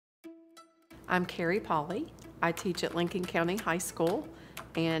I'm Carrie Polly. I teach at Lincoln County High School,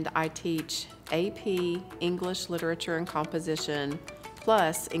 and I teach AP, English, Literature, and Composition,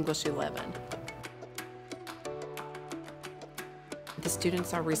 plus English 11. The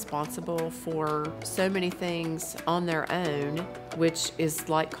students are responsible for so many things on their own, which is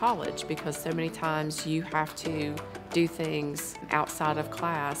like college, because so many times you have to do things outside of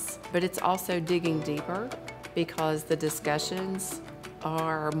class. But it's also digging deeper because the discussions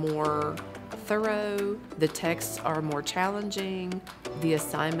are more thorough, the texts are more challenging, the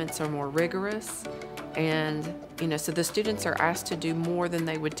assignments are more rigorous, and so the students are asked to do more than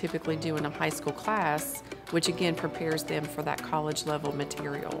they would typically do in a high school class, which again prepares them for that college level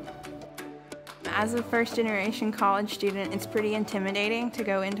material. As a first-generation college student, it's pretty intimidating to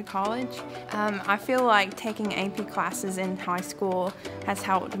go into college. I feel like taking AP classes in high school has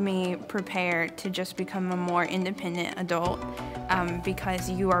helped me prepare to just become a more independent adult because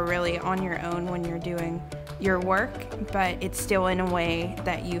you are really on your own when you're doing your work, but it's still in a way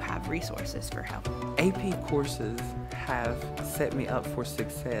that you have resources for help. AP courses have set me up for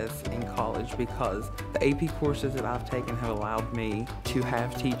success in college because the AP courses that I've taken have allowed me to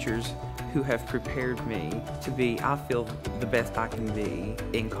have teachers who have prepared me to be, I feel, the best I can be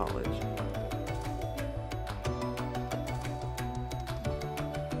in college.